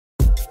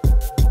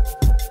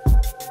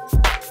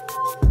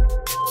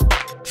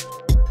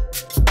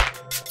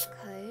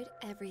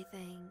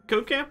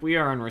Code Camp. We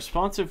are on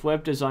Responsive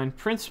Web Design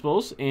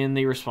Principles in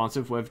the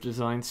Responsive Web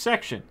Design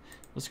section.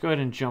 Let's go ahead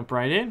and jump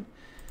right in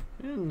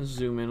and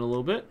zoom in a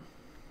little bit.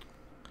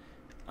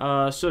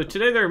 So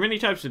today there are many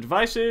types of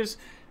devices.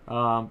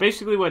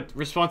 Basically what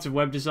responsive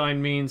web design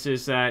means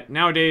is that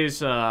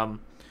nowadays,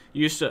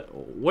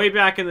 way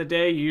back in the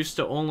day, you used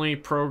to only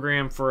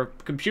program for a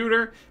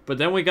computer, but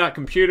then we got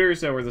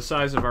computers that were the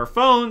size of our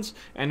phones,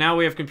 and now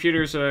we have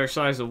computers that are the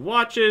size of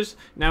watches.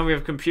 Now we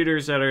have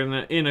computers that are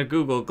in a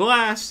Google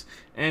Glass,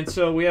 and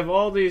so we have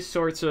all these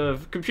sorts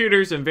of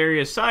computers in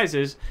various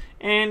sizes,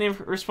 and in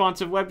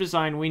responsive web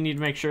design, we need to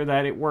make sure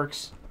that it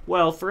works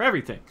well for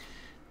everything.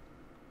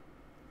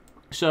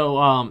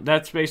 So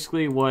that's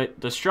basically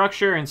what the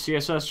structure and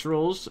CSS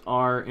rules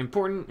are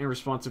important in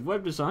responsive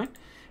web design.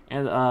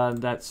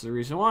 And that's the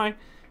reason why.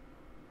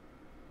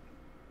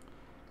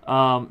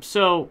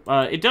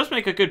 It does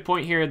make a good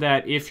point here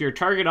that if your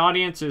target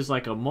audience is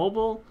like a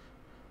mobile,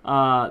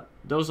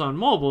 those on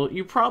mobile,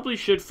 you probably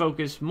should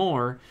focus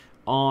more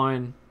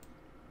on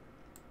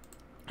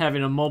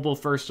having a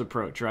mobile-first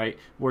approach, right?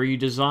 Where you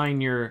design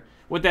your...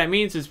 What that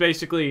means is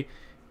basically,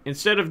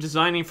 instead of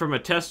designing from a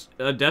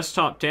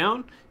desktop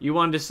down, you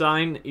want to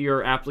design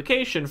your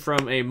application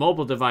from a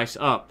mobile device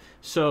up.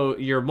 So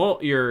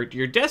your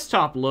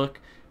desktop look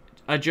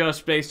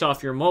adjust based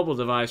off your mobile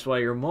device, while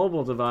your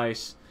mobile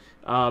device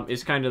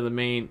is kind of the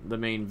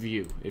main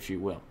view, if you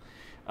will.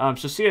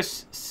 So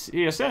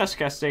CSS,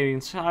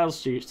 cascading style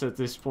sheets, at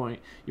this point,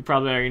 you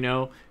probably already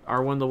know,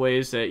 are one of the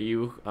ways that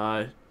you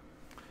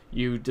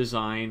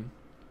design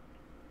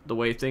the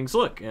way things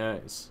look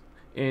on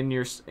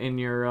your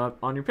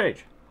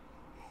page.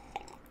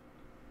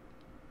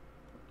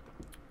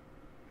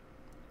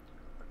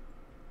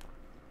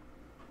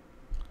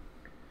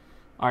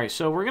 Alright,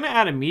 so we're going to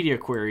add a media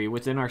query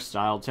within our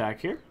style tag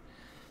here.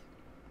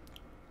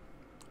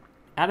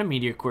 Add a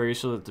media query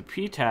so that the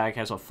P tag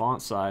has a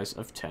font size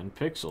of 10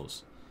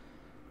 pixels.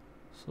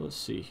 So let's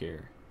see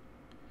here.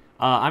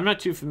 I'm not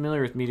too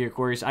familiar with media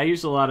queries. I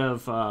use a lot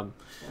of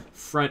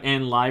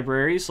front-end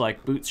libraries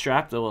like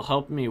Bootstrap that will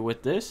help me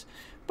with this.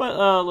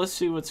 But let's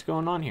see what's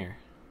going on here.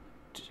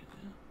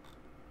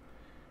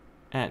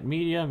 Add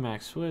media,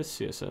 max width,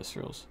 CSS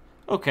rules.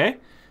 Okay,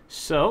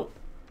 so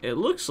it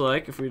looks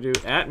like if we do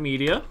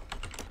 @media,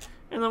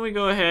 and then we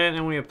go ahead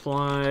and we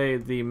apply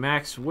the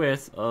max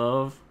width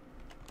of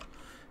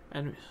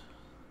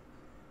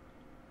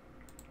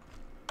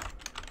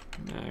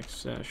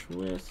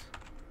max-width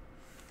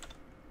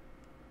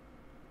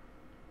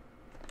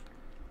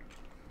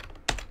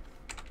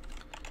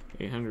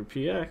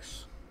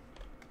 800px.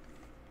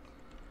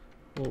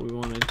 What we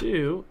want to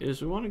do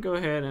is we want to go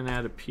ahead and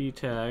add a P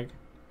tag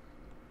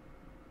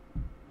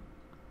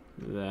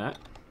that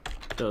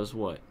does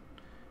what?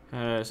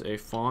 Has a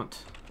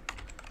font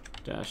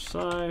dash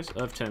size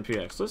of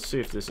 10px. Let's see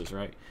if this is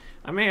right.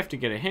 I may have to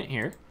get a hint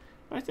here,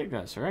 but I think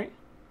that's right.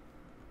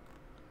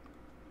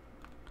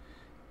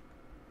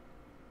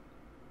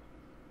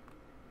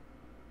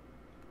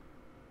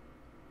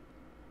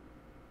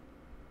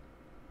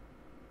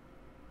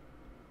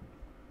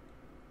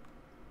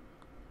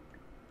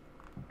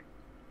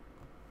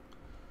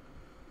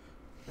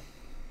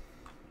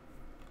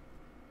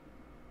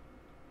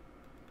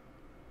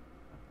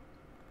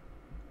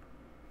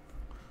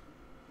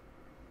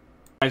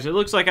 Guys, it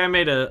looks like I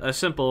made a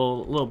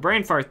simple little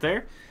brain fart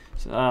there.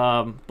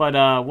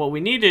 What we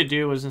need to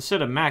do is,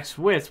 instead of max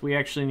width, we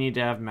actually need to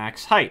have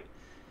max height.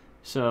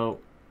 So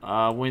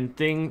when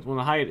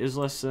the height is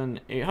less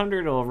than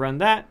 800, it'll run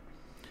that.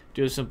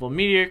 Do a simple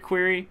media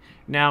query.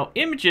 Now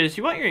images,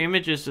 you want your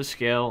images to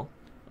scale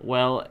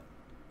well.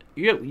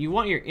 You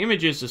want your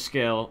images to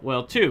scale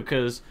well too,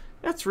 because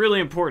that's really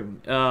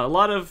important. A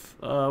lot of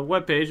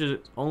web pages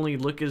only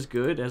look as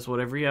good as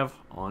whatever you have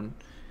on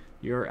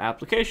your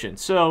application.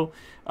 So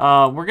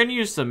we're going to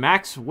use the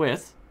max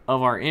width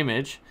of our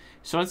image.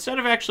 So instead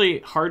of actually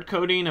hard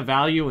coding a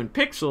value in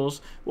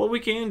pixels, what we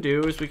can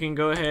do is we can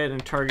go ahead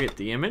and target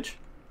the image.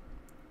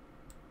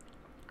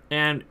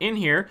 And in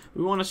here,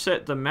 we want to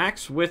set the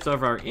max width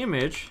of our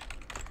image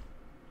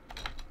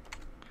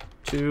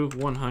to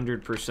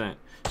 100%,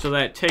 so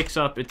that it takes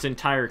up its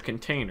entire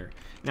container.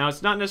 Now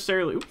it's not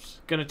necessarily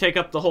going to take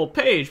up the whole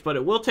page, but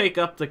it will take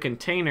up the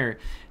container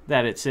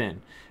that it's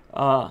in.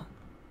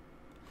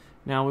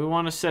 Now we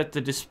want to set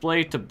the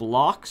display to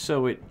block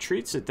so it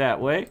treats it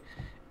that way,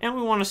 and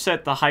we want to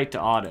set the height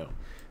to auto.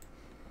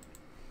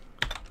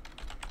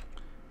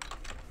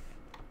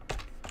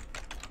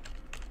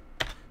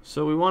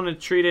 So we want to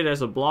treat it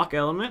as a block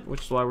element,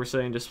 which is why we're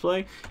saying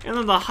display, and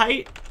then the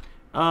height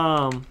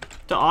to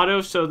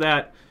auto, so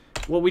that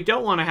what we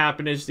don't want to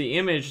happen is the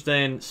image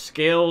then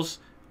scales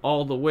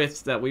all the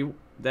width that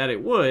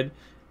it would,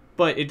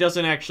 but it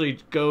doesn't actually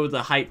go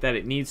the height that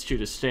it needs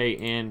to stay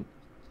in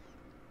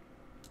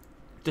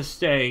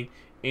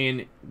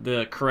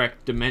the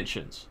correct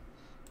dimensions.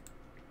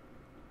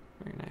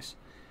 Very nice.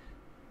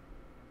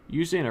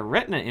 Using a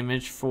retina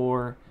image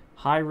for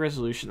high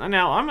resolution.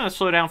 Now I'm going to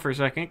slow down for a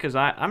second because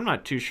I'm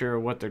not too sure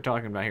what they're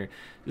talking about here.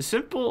 The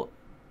simple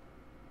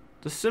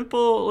The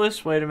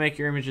simplest way to make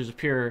your images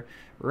appear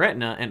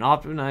retina and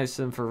optimize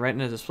them for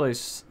retina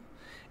displays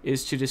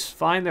is to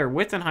define their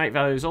width and height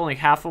values only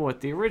half of what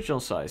the original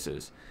size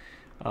is.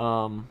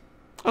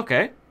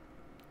 Okay.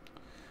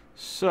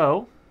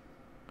 So,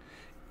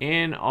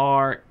 in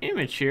our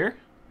image here,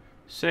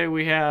 say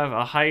we have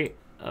a height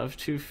of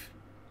 2...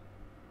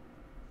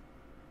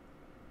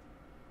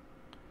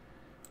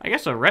 I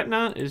guess a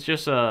retina is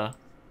just a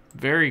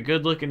very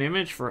good looking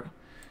image for...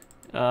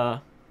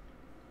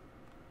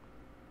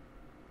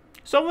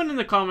 Someone in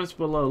the comments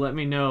below, let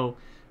me know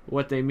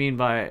what they mean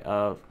by,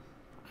 I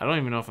don't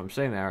even know if I'm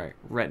saying that right,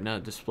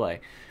 retina display.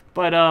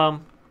 But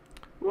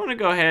we want to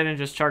go ahead and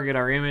just target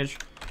our image,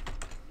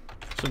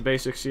 some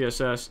basic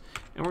CSS,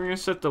 and we're going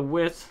to set the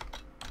width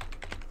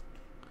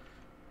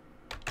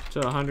to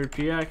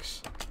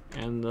 100px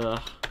and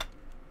the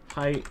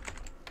height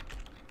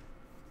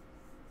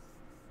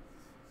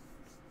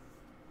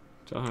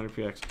to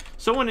 100px.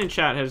 Someone in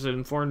chat has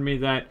informed me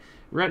that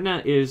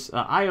Retina is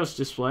iOS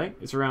display.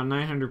 It's around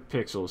 900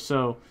 pixels.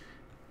 So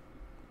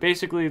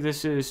basically,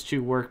 this is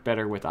to work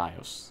better with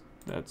iOS.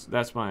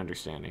 That's my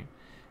understanding.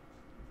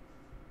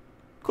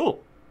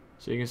 Cool.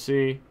 So you can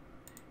see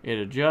it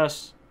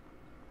adjusts,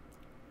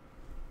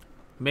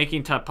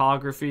 making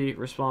typography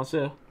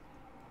responsive.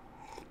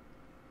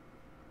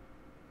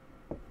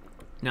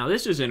 Now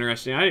this is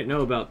interesting. I didn't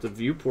know about the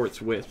viewport's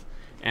width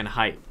and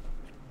height.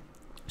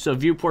 So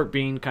viewport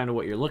being kind of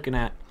what you're looking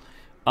at.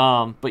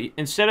 But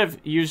instead of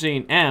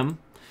using M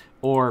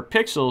or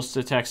pixels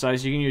to text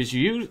size, you can use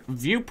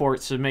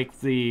viewports to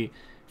make the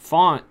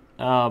font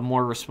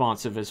more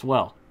responsive as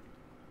well.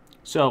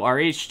 So our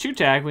H2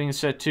 tag we can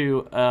set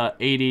to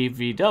 80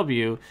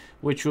 VW,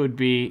 which would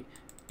be,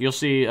 you'll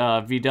see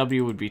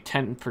VW would be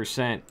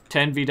 10%,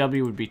 10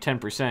 VW would be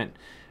 10%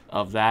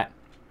 of that,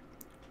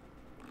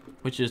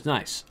 which is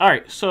nice. All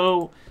right,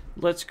 so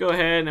let's go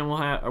ahead and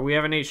we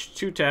have an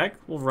H2 tag.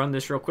 We'll run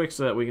this real quick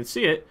so that we can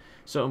see it.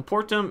 So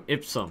importum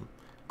ipsum.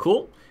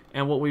 Cool.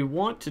 And what we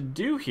want to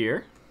do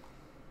here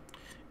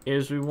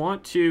is we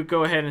want to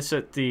go ahead and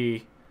set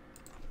the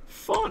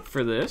font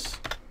for this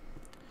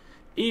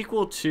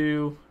equal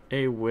to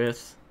a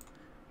width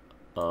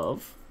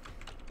of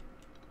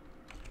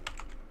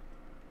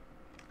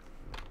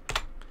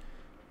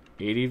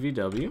 80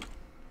 VW.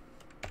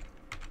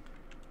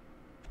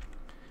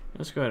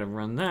 Let's go ahead and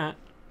run that.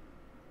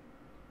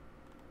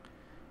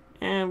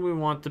 And we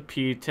want the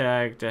P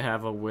tag to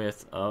have a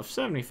width of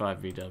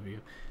 75 VW.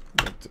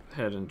 Go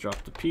ahead and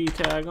drop the P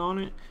tag on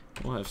it.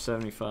 We'll have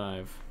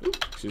 75,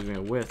 excuse me,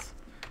 a width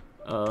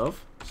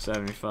of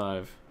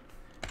 75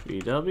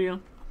 VW.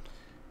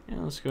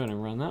 And let's go ahead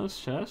and run those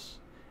tests.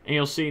 And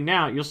you'll see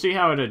now, you'll see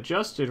how it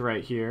adjusted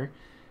right here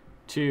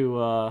to,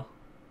 oh,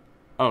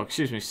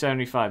 excuse me,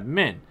 75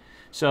 min.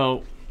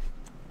 So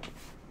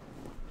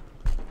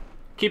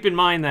keep in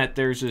mind that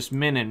there's this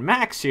min and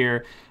max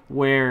here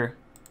where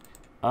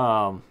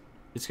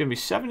it's going to be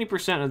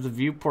 70% of the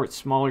viewport's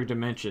smaller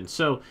dimension.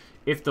 So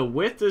if the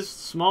width is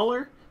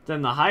smaller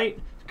than the height,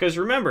 because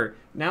remember,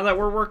 now that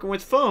we're working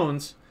with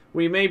phones,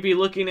 we may be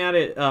looking at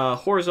it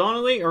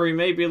horizontally or we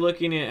may be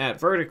looking at it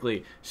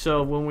vertically.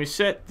 So when we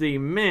set the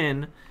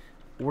min,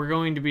 we're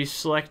going to be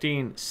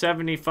selecting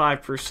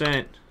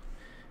 75%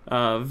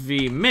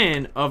 V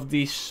min of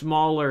the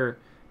smaller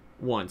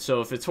one.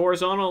 So if it's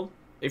horizontal,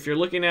 if you're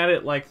looking at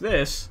it like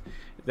this,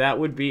 that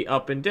would be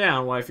up and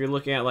down, while if you're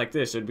looking at it like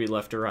this, it would be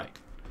left to right.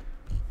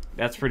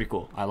 That's pretty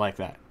cool. I like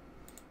that.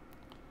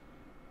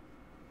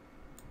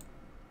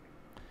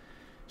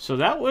 So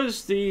that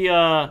was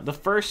the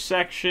first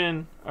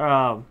section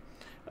of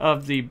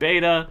the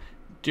beta,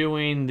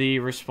 doing the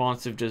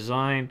responsive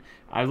design.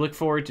 I look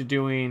forward to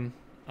doing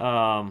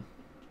much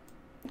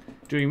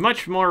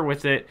more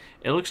with it.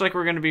 It looks like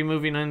we're going to be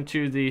moving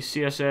into the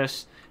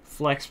CSS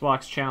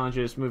Flexbox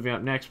challenges moving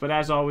up next. But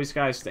as always,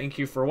 guys, thank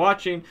you for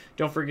watching.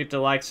 Don't forget to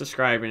like,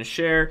 subscribe, and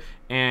share.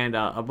 And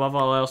above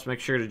all else, make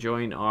sure to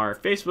join our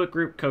Facebook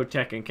group, Code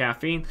Tech and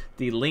Caffeine.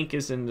 The link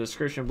is in the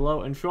description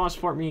below. And if you want to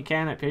support me, you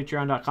can at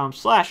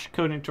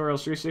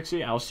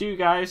patreon.com/codingtutorials360. I'll see you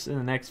guys in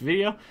the next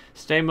video.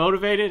 Stay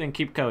motivated and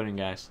keep coding,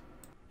 guys.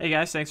 Hey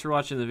guys, thanks for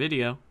watching the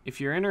video.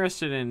 If you're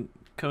interested in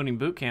coding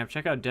bootcamp,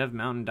 check out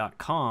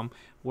devmountain.com,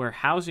 where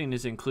housing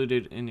is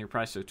included in your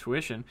price of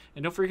tuition.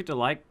 And don't forget to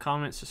like,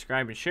 comment,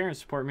 subscribe, and share, and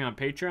support me on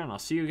Patreon. I'll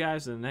see you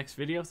guys in the next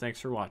video.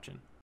 Thanks for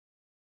watching.